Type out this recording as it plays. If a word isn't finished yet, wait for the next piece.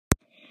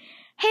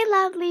Hey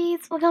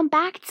lovelies, welcome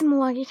back to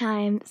Milwaukee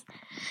Times.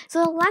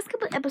 So the last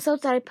couple of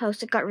episodes that I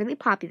posted got really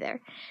popular.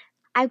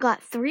 I've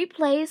got 3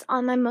 plays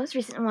on my most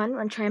recent one,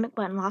 when Troy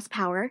McButton lost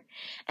power,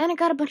 and I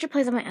got a bunch of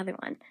plays on my other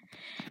one.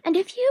 And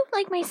if you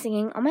like my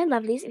singing, all my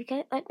lovelies, if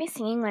you like my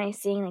singing when I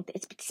sing like the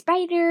Itsy Bitsy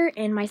Spider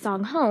and my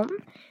song Home,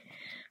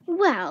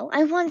 well,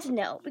 I wanted to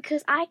know,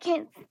 because I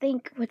can't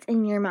think what's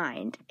in your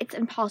mind. It's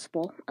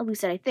impossible, at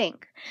least I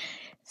think.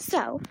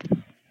 So,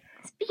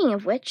 speaking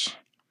of which,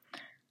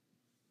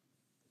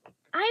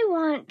 I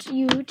want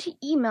you to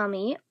email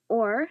me,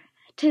 or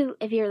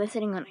if you're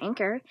listening on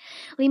Anchor,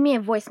 leave me a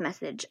voice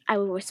message. I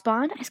will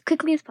respond as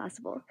quickly as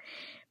possible,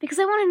 because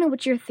I want to know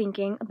what you're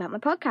thinking about my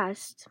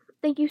podcast.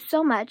 Thank you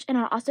so much, and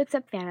I'll also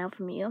accept fan mail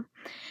from you.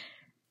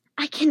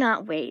 I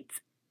cannot wait.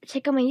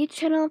 Check out my YouTube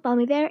channel, follow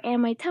me there,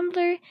 and my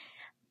Tumblr.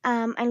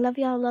 I love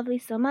y'all lovely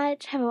so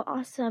much. Have an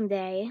awesome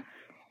day,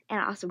 and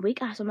an awesome week,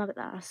 awesome month,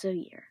 and an awesome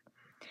year.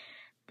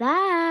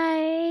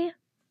 Bye!